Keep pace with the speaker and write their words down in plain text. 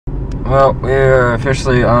Well, we're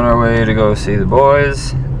officially on our way to go see the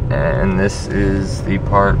boys, and this is the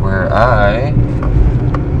part where I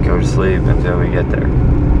go to sleep until we get there,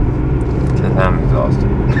 because I'm exhausted.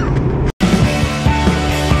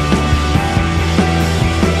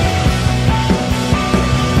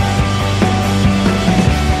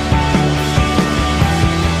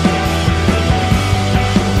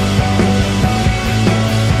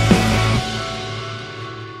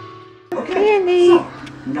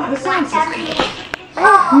 Not a sound system.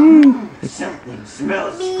 Something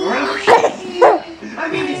smells scrumptious. I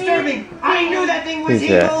mean, disturbing. I knew that thing was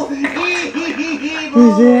evil. Evil.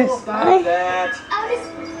 Who's that? Stop that. I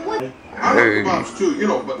like kebabs too, you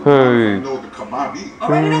know, but I don't know the kebab eat.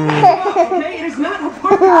 Alright, okay, it is not a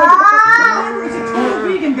part of the is a total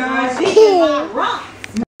vegan, guys. He is not wrong.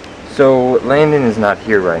 So Landon is not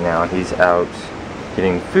here right now. He's out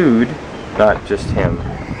getting food. Not just him,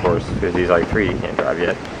 of course, because he's like 3, he can't drive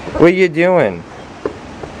yet. What are you doing?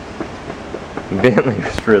 Bentley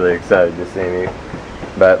was really excited to see me,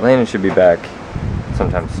 but Landon should be back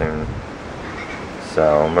sometime soon.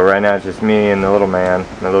 So, but right now it's just me and the little man,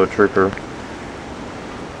 the little trooper.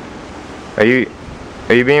 Are you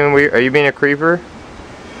being weird? Are you being a creeper?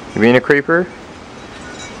 You being a creeper?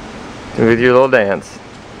 With your little dance.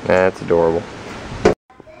 That's adorable.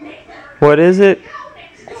 What is it?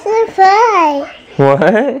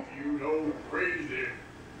 What?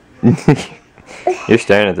 You're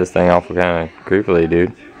staring at this thing awful kind of creepily,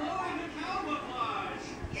 dude.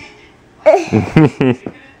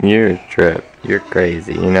 You're a trip. You're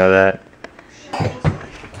crazy. You know that?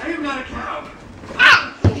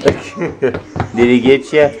 Did he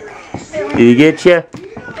get you? Did he get you?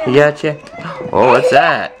 He got you? Oh, what's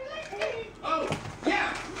that?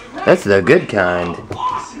 That's the good kind.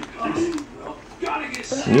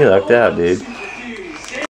 You lucked out, dude.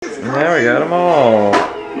 Now we got them all.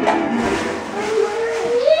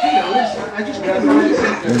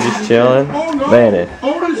 I'm just chilling. Landon,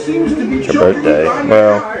 it's your birthday.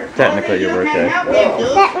 Well, technically your birthday.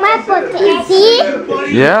 That's my birthday,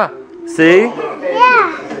 see? Yeah. See?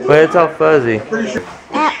 Yeah. But it's all fuzzy.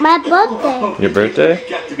 That's my birthday. Your birthday?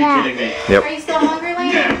 Yeah. Yep. Are you still hungry,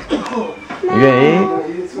 Landon? You gonna eat?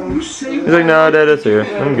 He's like, no, Dad is here.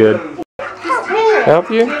 I'm good. Help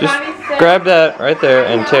you? Just grab that right there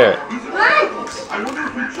and tear it.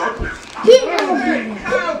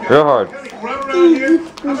 Real hard.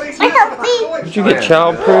 Did you get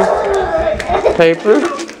childproof paper?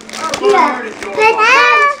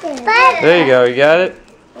 There you go. You got it?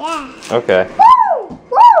 Yeah. Okay.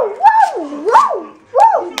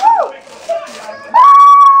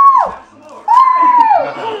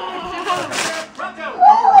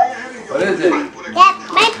 What is it?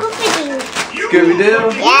 That's my cookie. Scooby-Doo?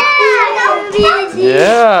 Yeah.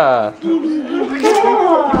 Yeah.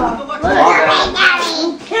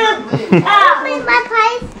 Open my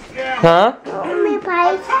pies. Huh? Open my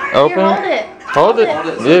pies. Open it. Hold it.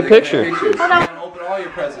 Get a picture. Hold on. Open all your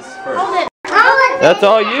presents first. Hold it. That's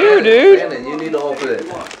all you, dude. Landon, you need to open it.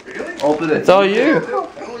 Open it. It's all you.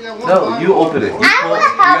 No, you open it. I will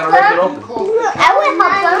help her. I will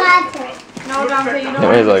help her. No, Dante, you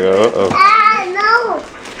And he's like, uh-oh. No.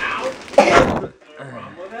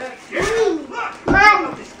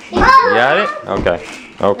 You got it? Okay.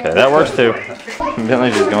 Okay, that works too.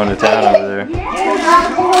 Bentley's just going to town over there.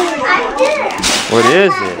 What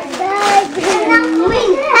is it?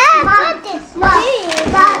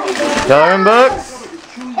 Coloring books?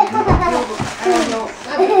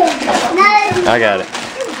 I got it.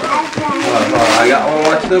 I got one.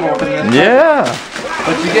 Watch them open it. Yeah.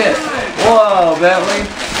 What'd you get? Whoa, Bentley.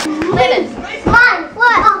 Landon.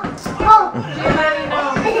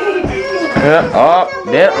 Yeah. Oh,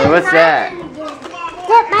 Bentley, what's that?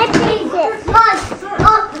 My pieces.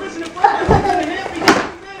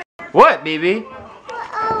 What, BB?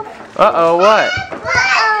 Uh-oh, what?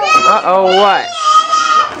 Uh-oh, what?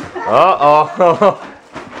 Uh-oh.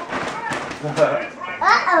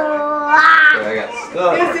 I got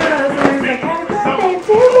stuck.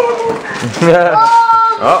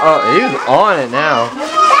 Uh-oh, he's on it now.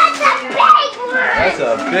 That's a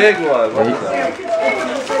big one. That's a big one. What's that?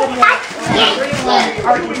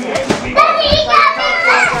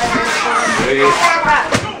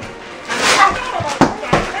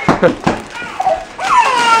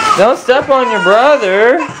 Don't step on your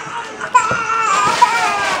brother.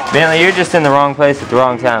 Bentley, you're just in the wrong place at the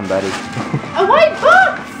wrong time, buddy. A white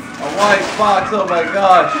box. A white box. Oh my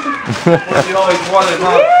gosh. What you always wanted,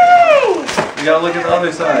 huh? You gotta look at the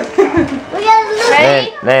other side.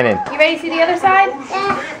 Ready? Landon. You ready to see the other side?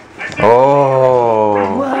 Oh.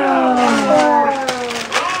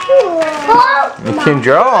 can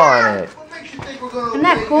draw on it. Isn't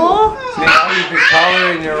that cool? See, now you can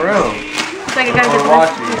color in your room. It's like I gotta We're get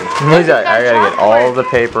watching you. He's like, I gotta get all the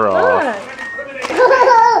paper off.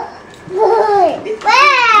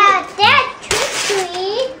 Wow, that's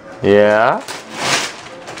tricky. Yeah.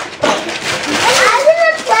 I'm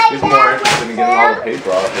gonna play He's more that interested in with getting all you. the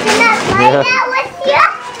paper off. Can I play Yeah. that with you?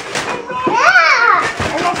 Yeah.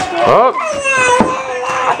 Oh.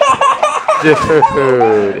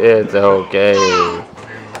 Dude, it's okay.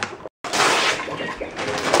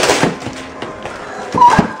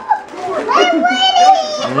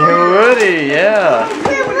 You're Woody, yeah.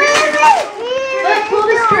 Look, pull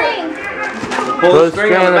the string. Pull the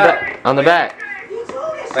string on the back. On the back.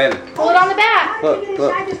 Landon, Pull it on the back. look.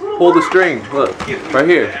 Pull the string. Look, right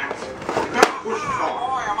here.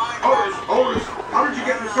 Otis, how did you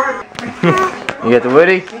get inside? You got the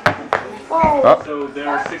Woody? Oh. So there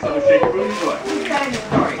are 6 other shaker booties left.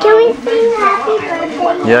 Can we sing happy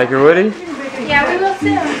birthday? You like your Woody? Yeah, we will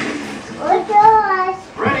soon. Look at us.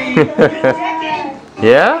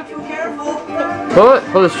 Yeah? Pull it.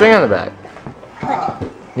 Pull the string on the back.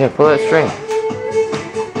 Yeah, pull that string.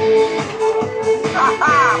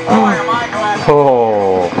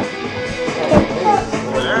 Oh.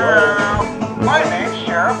 My name's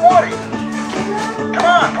Sheriff Woody. Come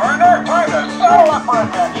on, partner, time to settle up for a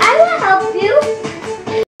minute. I will help you.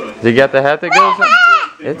 You got the hat that goes on?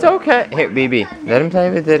 It's okay. Here, BB. Let him play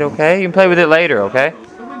with it, okay? You can play with it later, okay?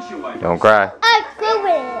 Don't cry. I'm good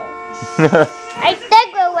with it. I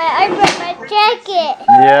stuck with it. I brought my jacket.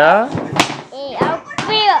 Yeah?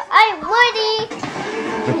 I'm Woody.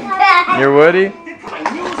 You're Woody?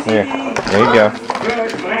 Here. There you go.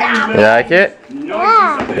 You like it?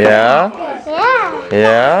 Yeah. Yeah? Yeah.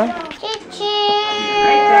 Yeah?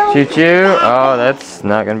 Choo-choo. Choo-choo? Oh, that's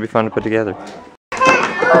not going to be fun to put together.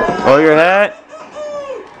 Oh, your hat?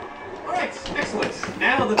 Alright, excellent.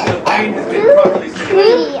 Now that the vein has been properly stimulated,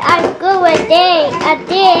 Three. I'm good with it. I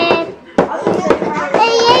did.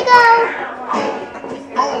 There you go.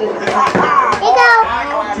 Here you go.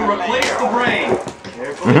 to replace the brain.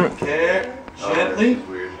 Carefully, gently.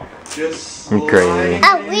 Just You're crazy.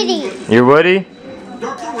 I'm Woody. You're Woody?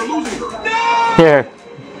 Doctor, we're losing her. Here.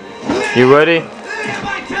 You Woody? If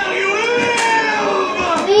I tell you,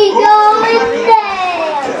 We go in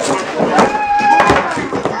there.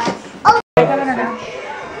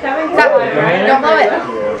 Stop. Don't blow it.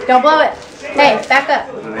 Don't blow it. Hey, back up.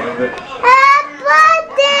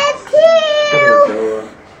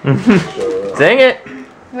 Sing it.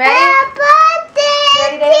 Ready?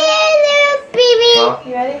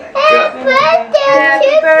 Happy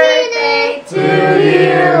birthday to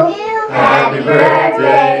you. Happy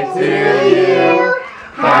birthday to you.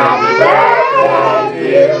 Happy birthday,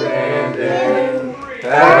 dear Landon.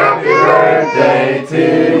 Happy birthday to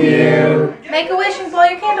you. Make a wish and blow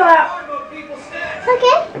your candle out.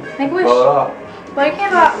 Okay. Make a wish. Blow your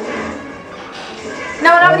candle out. No,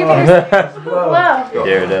 not with your fingers. Blow.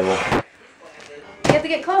 Daredevil. You have to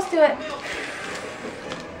get close to it.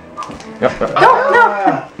 No. No.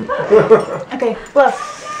 Okay, blow.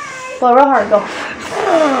 Blow real hard. Go.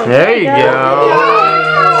 There you go.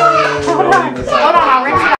 Hold on, I'll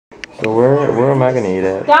rinse it out. So where am I gonna eat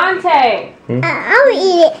at? Dante. I'll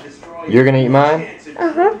eat it. You're gonna eat mine?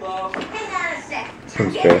 Uh-huh.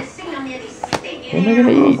 Seems fair. What am I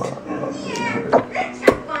gonna eat?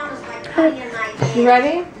 You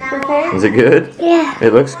ready for cake? Is it good? Yeah.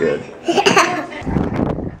 It looks good.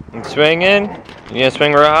 Swing in. You gonna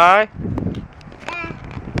swing real high?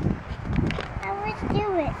 I will do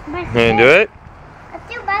it. You gonna do it? I'll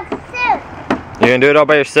do it myself. You gonna do it all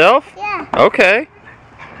by yourself? Yeah. Okay.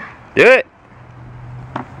 Do it.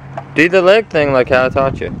 Do the leg thing like how I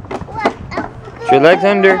taught you. Put your legs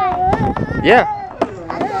under. Yeah.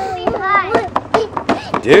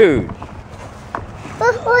 Dude.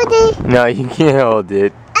 No, you can't hold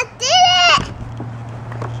it. I did it.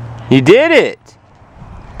 You did it.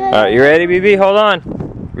 Alright, you ready, BB? Hold on.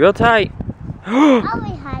 Real tight. I'll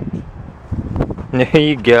be hot. There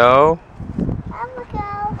you go. I'm gonna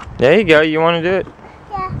go. There you go. You want to do it?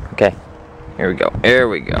 Yeah. Okay. Here we go. Here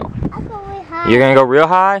we go. I'm gonna be hot. You're going to go real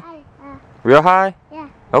high? Real high? Yeah.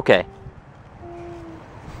 Okay.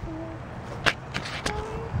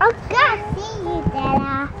 I'm gonna see you,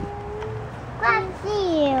 Dada. I'm gonna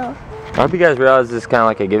see you. I hope you guys realize this is kind of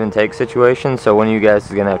like a give and take situation, so one of you guys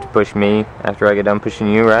is going to have to push me after I get done pushing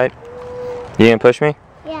you, right? You going to push me?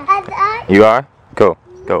 Yeah. You are? Cool.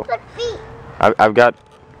 Go. Put feet. I've got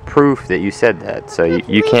proof that you said that, so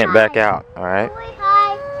you can't back out, alright? Way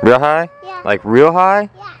high. Real high? Yeah. Like real high?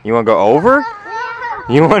 Yeah. You want to go over?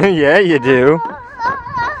 You want to? Yeah, you do.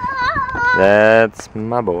 That's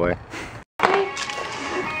my boy.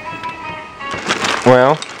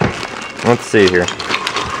 Well, let's see here.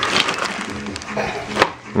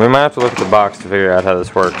 We might have to look at the box to figure out how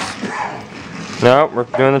this works. No, we're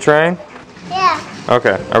doing the train? Yeah.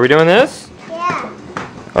 Okay. Are we doing this? Yeah.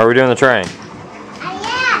 Or are we doing the train?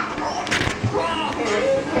 Yeah.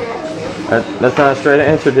 That's not a straight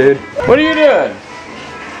answer, dude. What are you doing?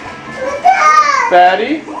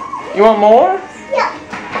 Fatty? You want more?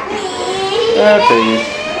 Yeah. Please.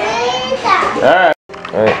 Alright.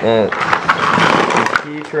 Alright, and the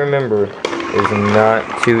key to remember is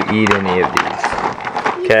not to eat any of these.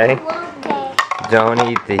 Okay? Don't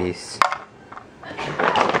eat these.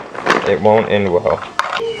 It won't end well.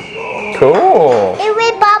 Cool. It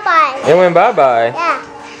went bye-bye. It went bye-bye? Yeah.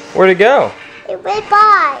 Where'd it go? It went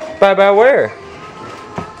bye. Bye-bye where?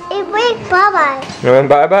 It went bye-bye. It went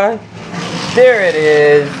bye-bye? There it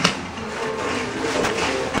is.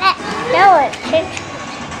 No, it's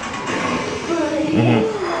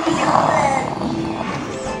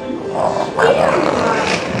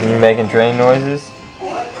You making train noises?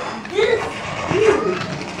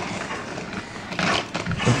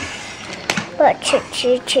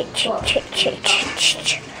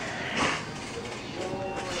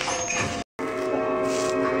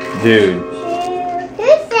 Dude,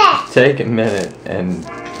 Who's that? take a minute and...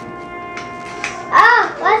 Oh,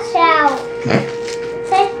 watch out.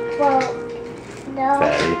 Take boat. No.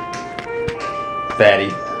 Fatty. Fatty.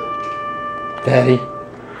 Fatty.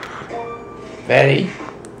 Fatty.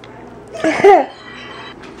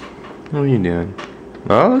 What are you doing?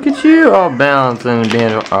 Oh, look at you, all balanced and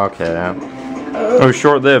being... Okay, now. It was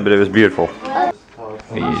short-lived, but it was beautiful. What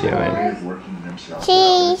are you doing?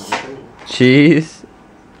 Cheese. Cheese?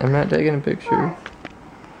 I'm not taking a picture.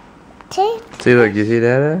 Cheese? See, look, you see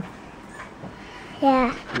that?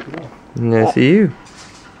 Yeah. And I see you.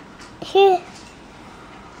 Here.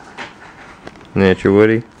 And that's your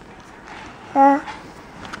Woody? Yeah.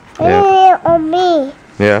 Yeah. On me.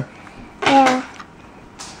 Yeah? Yeah.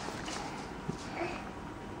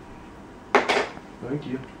 Thank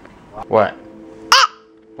you. What?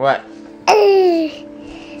 What?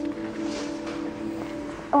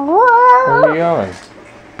 Whoa. Where are you going?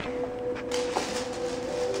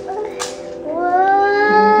 Whoa.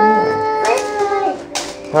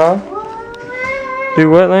 Huh? Do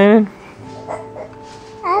what, Landon?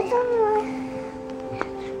 I don't know.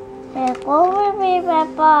 They're going to be my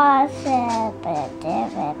boss. But they're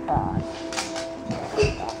my boss.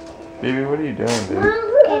 Baby, what are you doing, dude?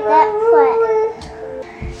 Okay, that foot.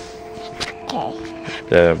 Okay.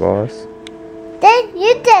 That a boss? Then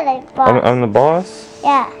you did it, boss. I'm the boss?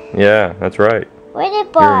 Yeah. Yeah, that's right. We're the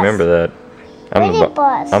boss. You remember that. We're the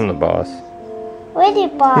boss. I'm the boss. We're the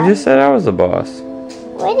boss. You just said I was the boss.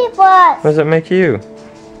 We're the boss. What does that make you?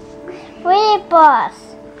 We're the boss.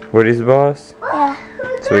 Woody's the boss? Yeah.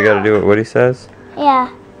 So we gotta do what Woody says? Yeah.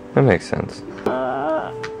 That makes sense.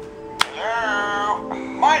 Hello.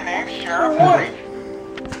 My name's Sheriff Woody.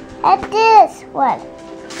 At this one.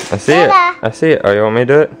 I see it. I see it. Oh, you want me to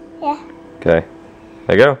do it? Yeah. Okay.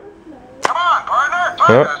 There you go. Come on, partner.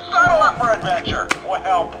 Time to saddle up for adventure.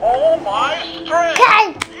 Well, pull my string. Okay.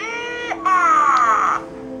 Yeehaw!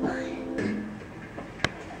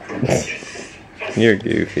 You're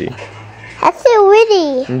goofy. That's so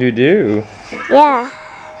witty. You do. Yeah.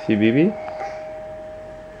 See BB?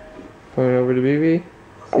 Point over to BB?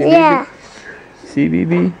 See Yeah. BB? See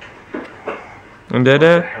BB? And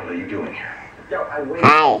Dada? What the hell are you doing here? Yo, I waited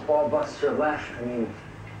Hi. till the ball buster left. I mean,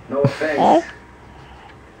 no offense. Hey.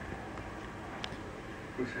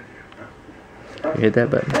 Who said you? Hit that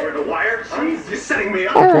button. Over the wire? Jeez, you're setting me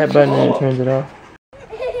up. Hit that button and it turns it off.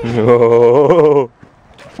 Whoa.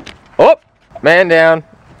 Oh! Man down.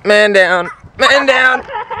 Man down. Man down.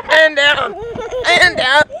 Man down. Man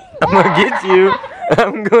down. I'm gonna get you.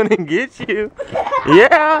 I'm gonna get you.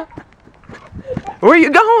 Yeah. Where are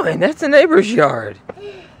you going? That's the neighbor's yard.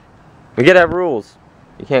 We gotta have rules.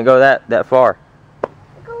 You can't go that far.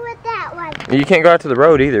 Go with that one. You can't go out to the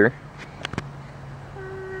road either.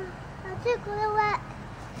 I'll just go with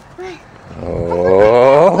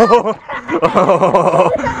Oh.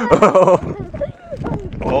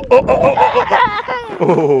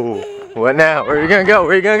 Oh. What now? Where are you gonna go?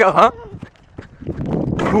 Where are you gonna go, huh?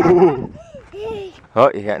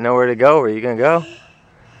 Oh, you got nowhere to go. Where are you gonna go?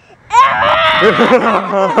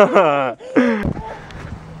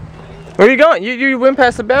 Where are you going? You went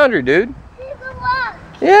past the boundary, dude.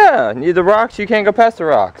 Yeah, the rocks, you can't go past the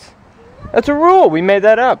rocks. That's a rule. We made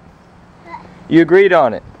that up. You agreed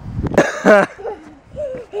on it.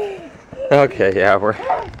 Okay, yeah,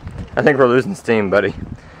 I think we're losing steam, buddy.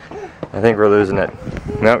 I think we're losing it.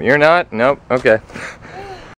 Nope, you're not? Nope, okay.